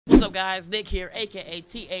What's up, guys? Nick here, aka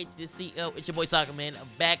THTCO. It's your boy Taco Man,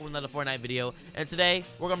 back with another Fortnite video. And today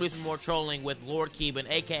we're gonna do some more trolling with Lord Keeban,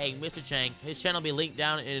 aka Mr. Chang. His channel will be linked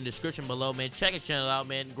down in the description below, man. Check his channel out,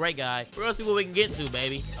 man. Great guy. We're gonna see what we can get to,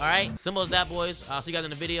 baby. All right, simple as that, boys. I'll see you guys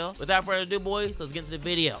in the video. Without further ado, boys, let's get into the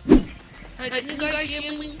video. Hey, can you guys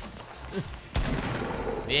hear me?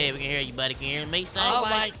 Yeah, we can hear you, buddy. Can you hear me, son? All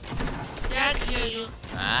right. Yeah, I can hear you.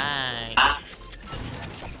 Alright.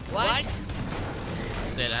 What?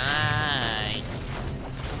 Said alright.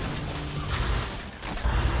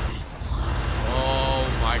 Oh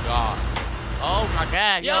my god. Oh my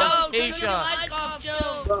god, yo, Tisha.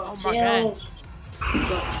 Oh my god.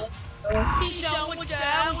 Tisha, what the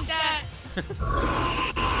hell was that?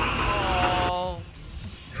 Oh.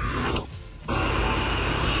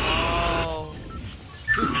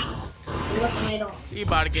 You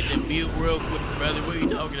about to get the mute real quick, brother. What are you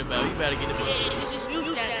talking about? You better get the mute. Yeah, just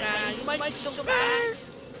mute that guy. You might be so bad.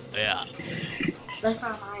 Yeah. That's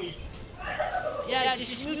not mine. Yeah,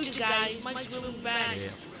 just mute the guy. You might be so bad. Yeah.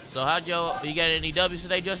 So how'd you got any W's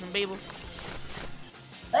today, Justin Bieber?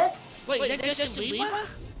 What? Wait, is that Justin Bieber?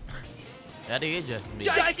 That is Justin Bieber.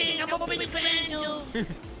 Justin, I'm a big fan, dude.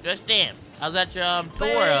 Justin, how's that your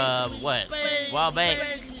tour? What? While back.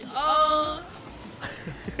 Oh.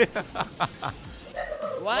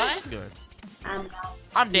 What? That's good.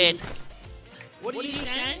 I'm dead. What are you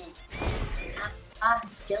saying? not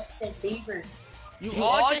Justin Bieber. You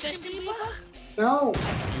are Justin Bieber? No.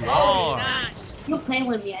 You Oh, are. you're not. You play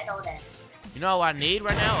with me, I know that. You know what I need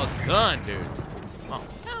right now? A gun, dude. Come on.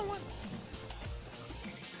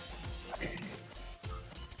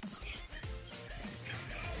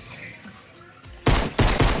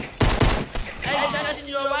 Hey, Justin,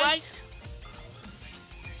 you alright?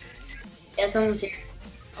 Yeah, someone's here.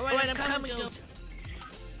 Alright, I'm coming, dude.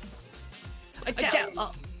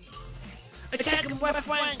 Attack him, boy,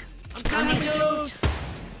 Frank. I'm coming, dude.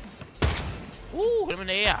 Ooh, get him in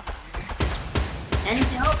the air. I need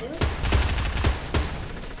to help, dude.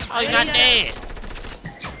 Oh, you're not dead.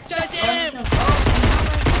 Justin!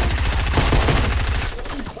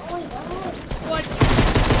 What?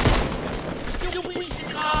 You beat the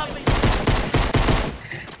car, man.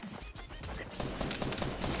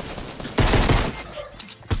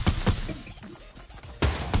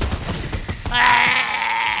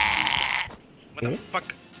 What the fuck?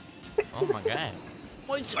 Oh my god.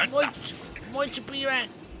 Muito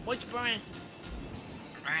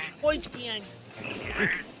bem.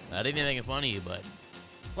 I didn't even make fun of you, but.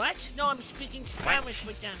 What? No, I'm speaking Spanish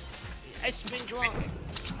with them. I speak wrong.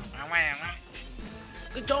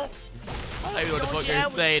 Good don't. I don't know what the fuck they're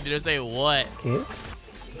saying. Did they say what? ¿Qué?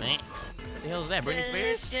 Man. What the hell is that? Britney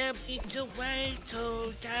Spears?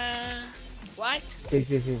 What? Sí,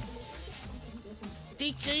 sí, sí.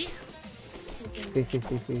 DT? Sí, sí,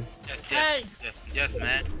 sí, sí. Hey! Yes,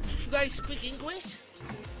 man. You guys speak English?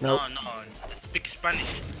 No. No, speak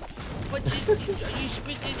Spanish. But you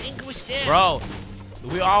speaking English there? Bro,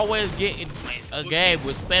 we always get in a game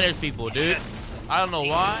with Spanish people, dude. I don't know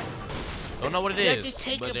why. Don't know what it You have is. to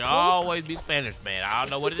take But a they poop? always be Spanish, man. I don't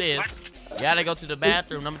know what it is. You gotta go to the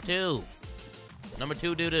bathroom, number 2. Number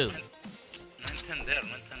 2, doo-doo. No entender.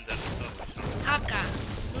 Caca.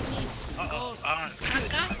 You need to go.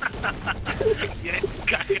 Caca? Yes,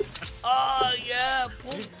 caca. Oh, yeah.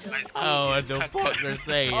 Poop. Oh, what the fuck they're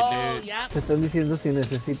saying, Oh, dude. yeah. Te están diciendo si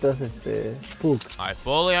necesitas Puck. I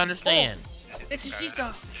fully understand.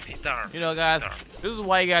 Necesito. You know, guys, this is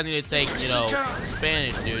why you guys need to take,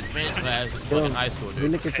 Spanish, dude. Spanish class in high school,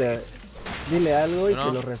 dude. Dile algo y No.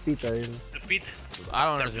 que lo repita. Dile. Repeat. I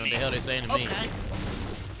don't understand what the hell they're saying to me. Okay.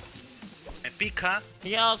 Me pica.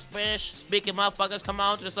 Can y'all Spanish speaking motherfuckers come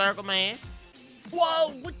on to the circle, man?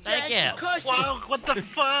 Whoa, what the Thank heck? you. Cussing. Wow, what the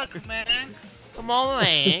fuck, man? Come on,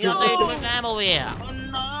 man. Y'all do doing time over here. Oh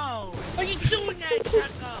no. Why you doing that,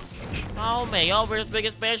 Taco? Oh, man. Y'all over here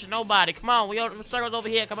speaking Spanish to nobody. Come on. We all the circles over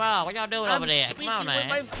here. Come on. What y'all doing I'm over there? Come speaking on, with my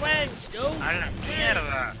man. friends, dude. A la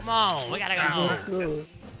mierda. Come on. We gotta go. No.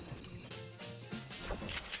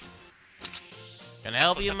 Can I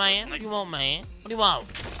help you, man? What do you want, man? What do you want?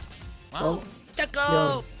 Oh,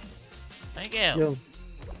 Taco. thank you. Yo.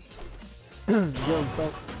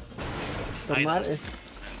 Tomar es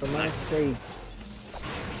 6.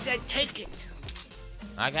 He said take it.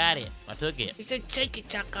 I got it. I took it. He said take it,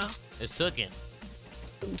 Taco. It's tooken.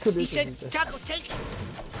 He said, Taco, take it.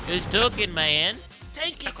 It's tooken, man.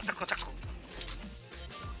 Take it. Taco.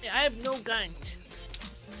 I have no guns.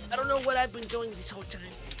 I don't know what I've been doing this whole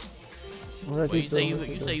time. Well, you say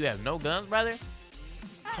you have no guns, brother?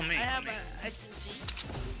 For me. I have a SMG.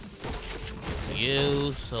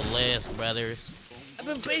 You Celeste brothers. I've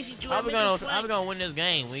been busy doing How we gonna win this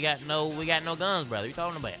game? We got no guns, brother. You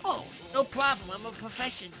talking about? Oh, no problem. I'm a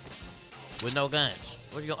professional. With no guns.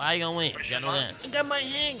 How you gonna win? You got no guns. I got my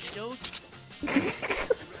hands, dude.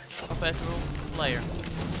 Professional player.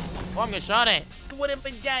 Oh, I'm getting shot at. You wouldn't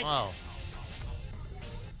been dead. Oh.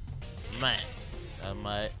 Man. That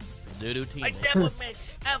might do team. I never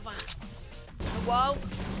miss, ever. Hello?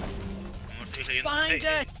 Behind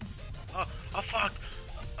us. Oh, fuck.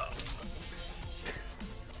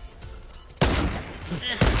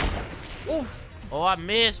 Oh, Oh, I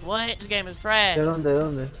missed. What? This game is trash. ¿De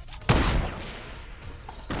dónde?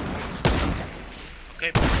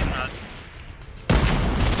 Ok, pues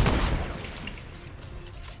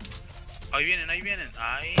ahí vienen.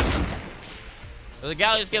 Ahí. The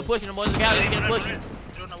galleys get pushing them, boys. The galleys get pushing.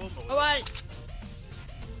 Tira una bomba, güey. all right.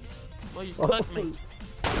 Boy, you clipped me.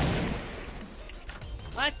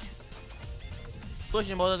 What?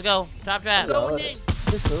 Pushing, boys. Let's go. Top trap. Going in.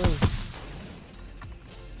 Eso.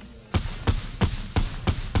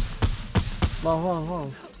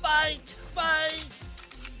 Vamos. Fight.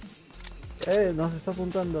 Nos está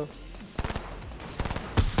apuntando.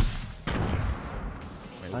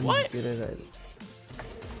 Wait, Ah, ni what? siquiera era él.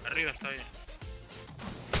 Arriba está bien.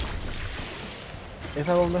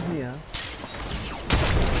 Esa bomba es mía.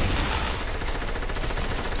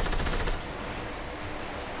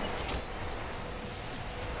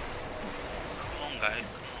 Come on, guys.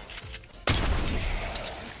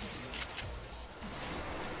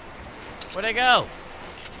 Where'd they go?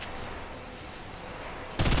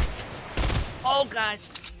 Oh, God.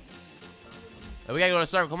 We gotta go to the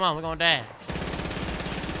circle. Come on, we're gonna die.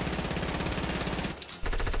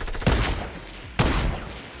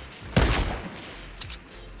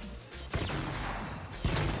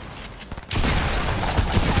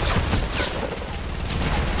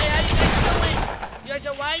 Hey, how you guys doing? You guys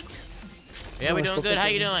all right? Yeah, we doing good. How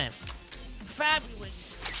you doing?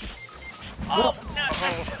 Fabulous. Oh, no, not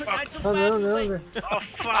so ¿Dónde? fabulous. Oh,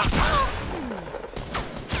 fuck.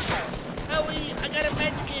 Ellie, I got a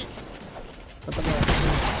med kit.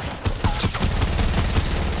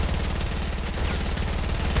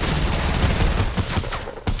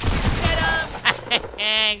 Get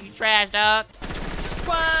him. You trash dog.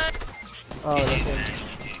 Run. Oh, lo sé.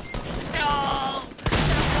 No.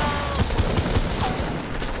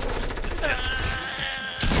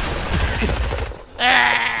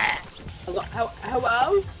 Ah!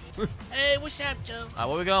 Hello? Hey, what's up, Joe?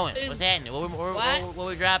 Where we going? What's happening? Where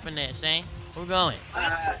we dropping that, Shane? Where we going?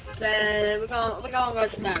 Then we're gonna go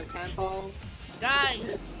to that temple.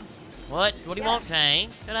 Guys, What? What do you want, Shane?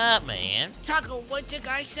 Shut up, man. Taco, what'd the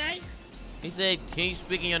guy say? He said, can you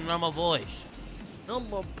speak in your normal voice? No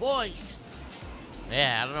more boys.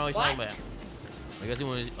 Yeah, I don't know what he's talking What? about. I guess he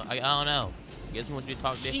wants, I don't know. I guess he wants you to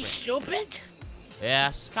talk He's different. stupid? Yeah,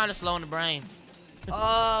 it's kind of slow in the brain.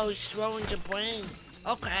 Oh, he's throwing the brain.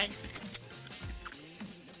 Okay.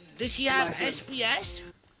 Does he have SBS?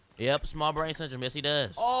 Yep, small brain syndrome. Yes, he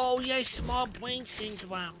does. Oh, he has small brain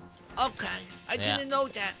syndrome. Okay, I Yeah. didn't know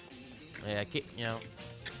that. Yeah, you know,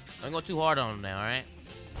 don't go too hard on him now, all right?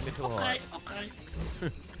 Don't go too hard. Okay.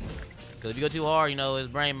 Because if you go too hard, you know, his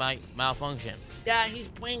brain might malfunction. Yeah, his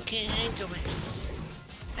brain can't handle it.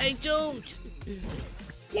 Hey, dude,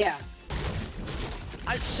 Yeah.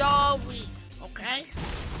 I'm sorry. Okay?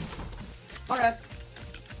 Okay.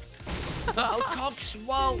 I'll talk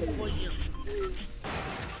slow for you.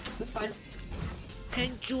 That's fine.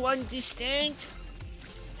 Can you understand?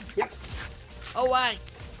 Yep. Alright.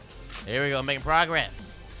 Here we go, making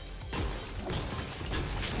progress.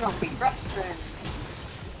 We're gonna be best friends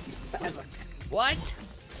forever. What?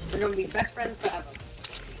 We're gonna be best friends forever.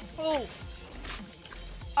 Who?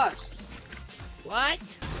 Us. What?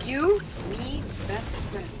 You, me, best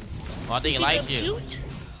friends. Oh, I think he Think likes I'm you. cute?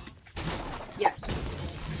 Yes.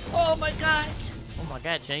 Oh my gosh. Oh my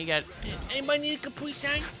God, Shane, you got. Anybody need a Capri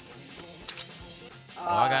Sun?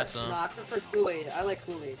 I got some. No, I prefer Kool-Aid. I like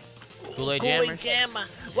Kool-Aid. Kool-Aid Kool-Aid jammers? Jammer.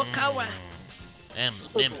 What color? Them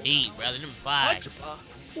heat, brother. Them fire.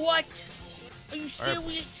 What? Are you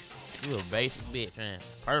serious? You a basic bitch, man.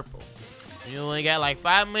 Purple. You only got like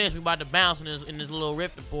 5 minutes. We about to bounce in this little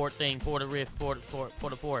rift port thing. Port.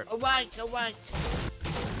 Alright.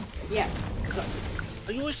 Yeah. So,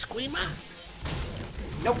 Are you a screamer?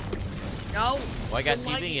 nope. No? Why you got Then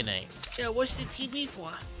why TV in you- your name? Yeah, what's the TV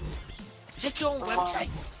for? Is that your own website?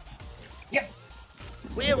 Yep.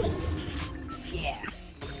 Really? Yeah.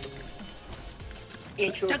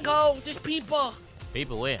 Intro. Taco, there's people.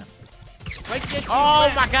 People where? Right there. to Oh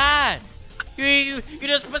your my left. God! You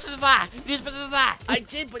just specify. You just specify. I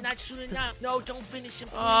did, but not soon enough. No, don't finish it.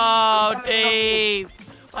 Oh, Dave.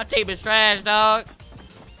 My tape is trash, dog.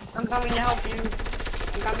 I'm coming to help you.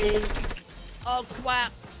 I'm coming. Oh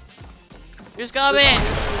crap. Just come in.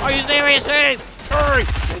 Are you serious, team? Hurry!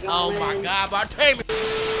 They're Oh going my in. God, my team!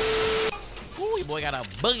 Ooh, your boy got a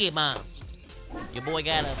boogie bomb. Your boy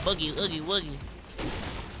got a boogie, oogie, woogie.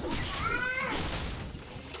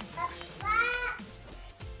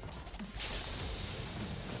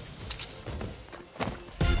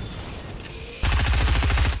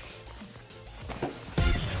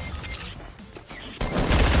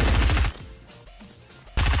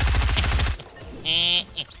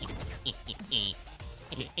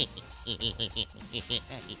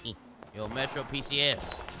 Yo, Metro PCS,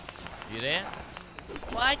 you there?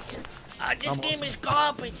 What? This game is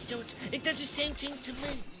garbage, dude. It does the same thing to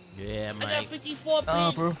me. Yeah, I man. got 54 Ah,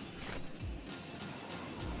 ping. bro.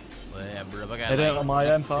 Well, yeah, bro, I got It ain't like on my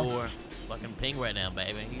end, pal. 64 fucking ping right now,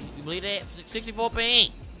 baby. You believe that? 64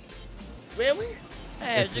 ping. Really?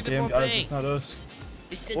 Yeah, It's the 64 game, guys. ping. It's not us.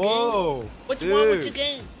 It's the game? Whoa! What's wrong with the dude.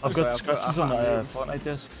 game? I've Sorry, got I've got- scratches on my I've got- Fortnite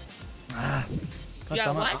disc. Ah. God Yeah,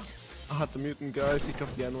 damn it. what? I had to mute them, guys. He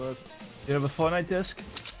got the N-word. You have a Fortnite disc?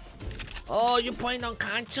 Oh, you're playing on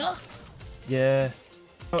console? Yeah.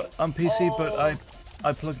 On PC, but Oh.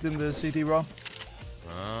 I plugged in the CD-ROM,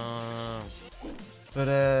 but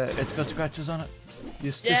it's got scratches on it.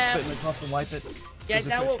 You just Yeah. spit in the top and wipe it. Yeah, Does it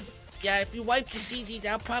that fix- will. Yeah, if you wipe the CD,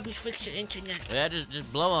 that'll probably fix your internet. Yeah,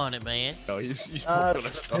 just blow on it, man. No, you both Uh, got to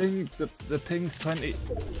stop. the ping's 20.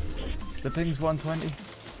 The ping's 120.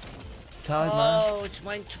 Tied, man. Oh, it's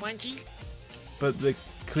 120? But the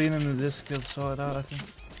cleaning the disc will sort it out, I think.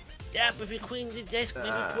 Yeah, but if you clean the disc,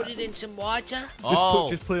 maybe put it in some water. Oh,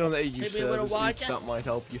 Just play on the AU Maybe with a servers. watcher? That might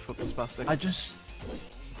help you fucking spastic. I just.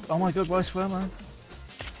 Oh my god, why swear, man?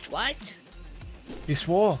 What? He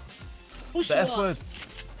swore. Who The F swore? word.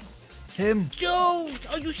 Him. Dude,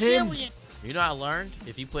 are you serious? you know I learned?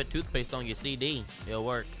 If you put toothpaste on your CD, it'll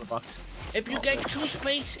work. If you get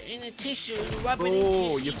toothpaste in a tissue and you rub it into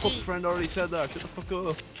Oh, your your fuck CD. friend already said that. Shut the fuck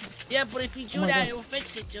up. Yeah, but if you do my that, God. it will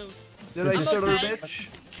fix it, dude. Did I I'm say okay. bitch?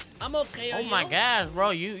 I'm okay. Are Oh my you? gosh, bro,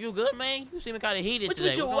 you good, man? You seem kind of heated What's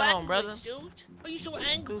today. with your What's going on, language, brother? dude? Are you so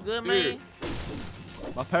angry? You good, Dude. man?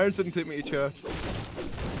 My parents didn't take me to church.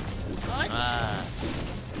 What? Ah,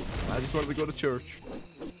 I just wanted to go to church.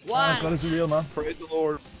 Why? God is a real man. Praise the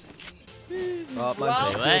Lord. Oh,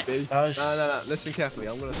 Well- man, Wait, B. Guys. No. Listen carefully.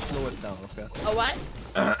 I'm gonna slow it down, okay? Oh, what?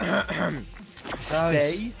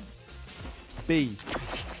 Stay. B.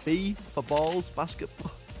 B for balls,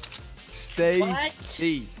 basketball. Stay. What?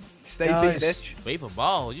 B. Stay Guys. B, bitch. wait for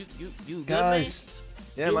ball. You good, Guys.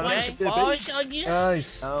 Yeah, You man. want Stay the B. balls on you?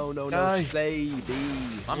 Guys. No. Guys. Stay B.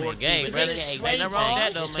 man? I'm Lord a gay, Keeban. brother. Niggas Hey, straight nothing wrong with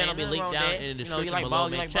that, balls. though, man. Channel be linked down in the description like below,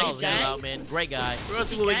 balls, man. you like Check balls, it man. out, man. Great guy. We'll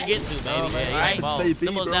see You what we can gay? get to, baby. Oh, man. Yeah, you Alright, like balls. stay B,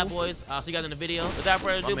 Simple as bro. that, boys. I'll see you guys in the video. Without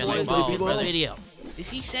further ado, man, boys, like let's balls, get for bro. the video. Is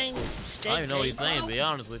he saying stay I don't even know what he's gay, saying, to bro? be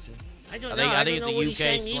honest with you. I don't I know. think I don't it's know what he's the UK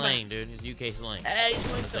saying slang, dude. It's UK slang. Hey, he's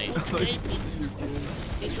from the Thing. UK people.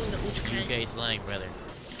 He's from the UK. UK slang, brother.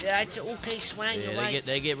 Yeah, it's a UK slang. Yeah, You're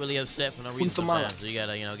they right. get really upset for no reason Punta mala. sometimes, so you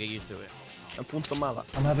gotta, get used to it. And punta mala.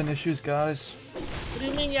 I'm having issues, guys. What do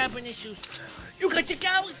you mean you're having issues? You got the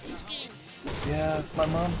Galaxy skin. Yeah, my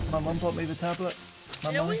mum bought me the tablet.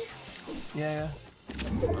 My mum. Really? Yeah,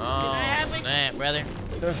 Oh, have it? snap, brother.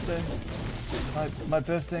 birthday. My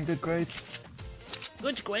birthday and good grades.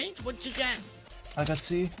 Good grades? What you got? I got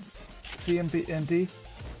C and B and D.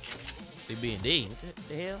 CB and D. What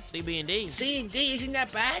the hell? CB and D. C and D, isn't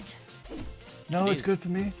that bad? No, it's Dude. good for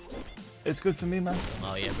me. It's good for me, man.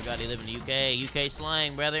 Oh yeah, forgot they live in the UK. UK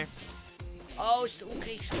slang, brother. Oh, it's the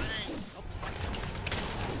UK slang. Oh.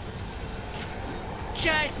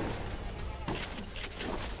 Just.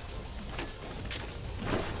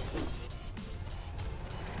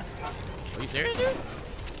 Are you serious, dude?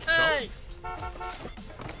 Hey,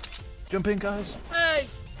 Jump in, guys. hey,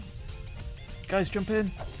 Guys, jump in.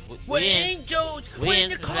 we're We in. angels. We We're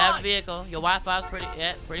in. in the We have car. a vehicle. Your Wi-Fi's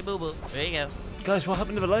pretty boo boo. There you go. Guys, what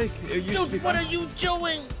happened to the lake? It used to be Dude, what fine. are you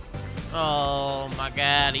doing? Oh my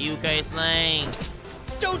God, the UK slang.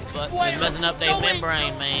 Dude, But what they're messing up their are you doing?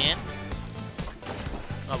 membrane, man.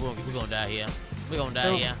 Oh, we're gonna die here. We're gonna die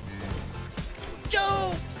No. here.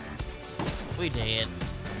 Dude, We dead.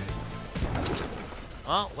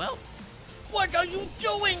 Oh well. what are you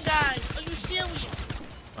doing, guys? Are you serious?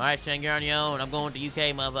 All right, Chang, you're on your own. I'm going to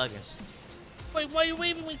UK, motherfuckers. Wait, why are you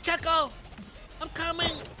waving me, Taco? I'm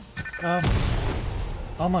coming.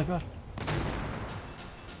 Oh my god.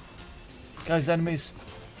 Guys, enemies.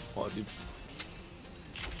 Oh, dude.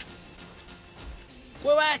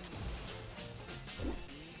 Where at?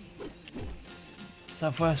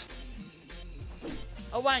 Southwest.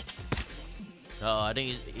 All right. Oh, I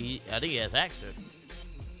think he has hacked her.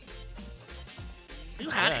 You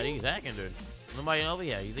Yeah, I hacking? think he's hacking, dude. Nobody over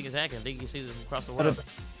here. You think it's hacking? I think you see them across the But, world.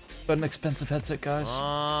 but an expensive headset, guys.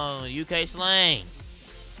 Oh, UK slang.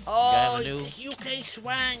 Oh, a new- UK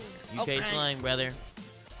swang. UK Okay. slang, brother.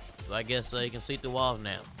 So I guess you can see through walls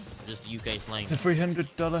now. Just UK slang. It's a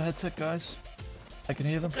 $300 headset, guys. I can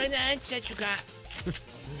hear them. What kind of headset you got?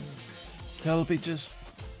 Turtle Beaches.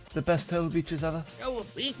 The best Turtle Beaches ever. Oh, a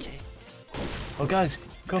beat. Oh, guys,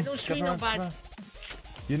 come. don't come see around, nobody. come around.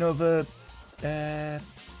 You know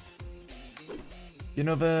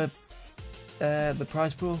the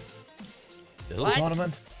prize pool? Who? The What?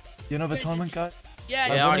 tournament? You know the tournament, guys? Yeah,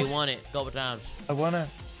 Yeah, I you already won won it a couple times. I won it.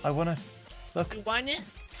 Look. You won it?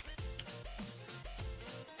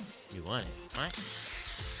 You won it, right?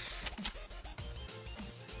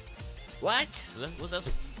 What? What's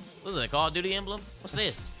that? What is that? Call of Duty emblem? What's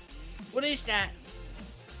this? What is that?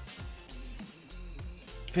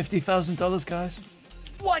 $50,000, guys.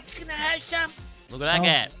 What? Can I have some? Look what I Oh.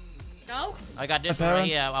 got. No? I got this My one right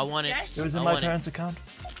parents? here. I won it. Yes. It was in I my won it. parents' account.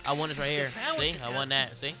 I won this right here. Your parents' See? I account? won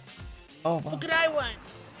that. See? Oh, wow. What could I want?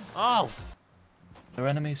 Oh! They're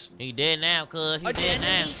enemies. He dead now, cuz. He Are they dead now.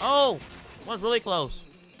 enemies? Oh! One's really close.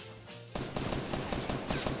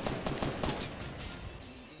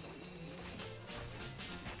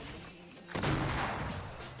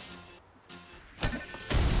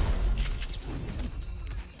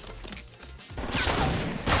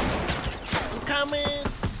 I'm coming.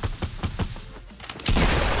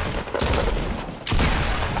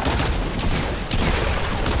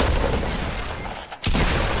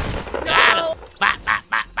 No! Bop, bop,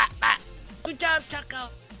 bop, bop, bop. Good job, Taco.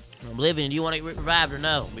 I'm living. Do you want to get revived or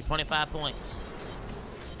no? It'll be 25 points.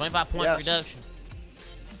 25 points Yes. reduction.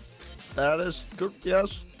 That is good.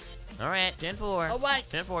 Yes. Alright, 10-4. All right.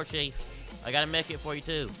 10-4, Chief. I gotta make it for you,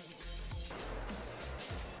 too.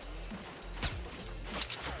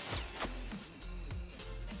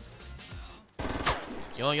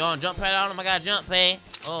 You on jump pad on him? I got a jump pad.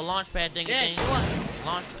 Oh, launch pad thingy Yeah, thing. sure.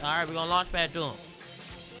 Launch. Alright, we're gonna launch pad to him.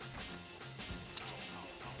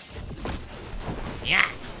 Yeah.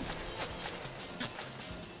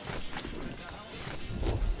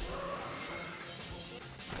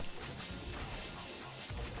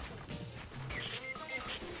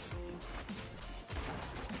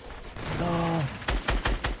 No.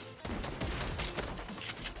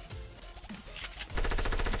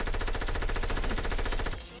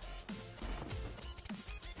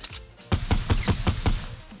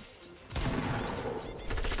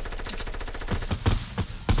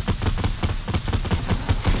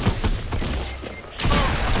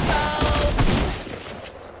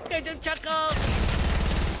 Get him, Taco.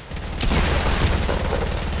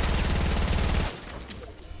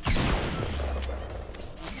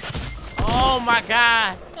 Oh my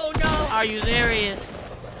god. Oh, no. Are you serious?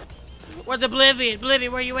 Where's Oblivion?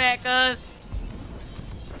 Oblivion, where you at, cuz?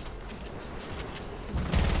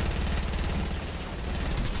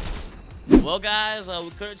 Well, guys, we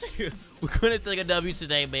couldn't take a W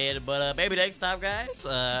today, man. But maybe next time, guys.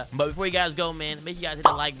 But before you guys go, man, make sure you guys hit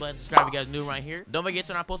the like button, subscribe if you guys are new right here. Don't forget to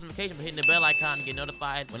turn on post notifications by hitting the bell icon to get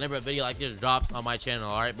notified whenever a video like this drops on my channel.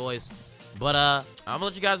 All right, boys. But I'm gonna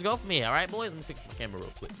let you guys go from here. All right, boys. Let me fix my camera real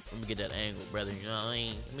quick. Let me get that angle, brother. You know what I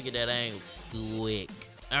mean? Let me get that angle quick.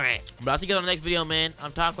 All right. But I'll see you guys on the next video, man.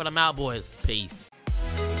 I'm Taco. I'm out, boys. Peace.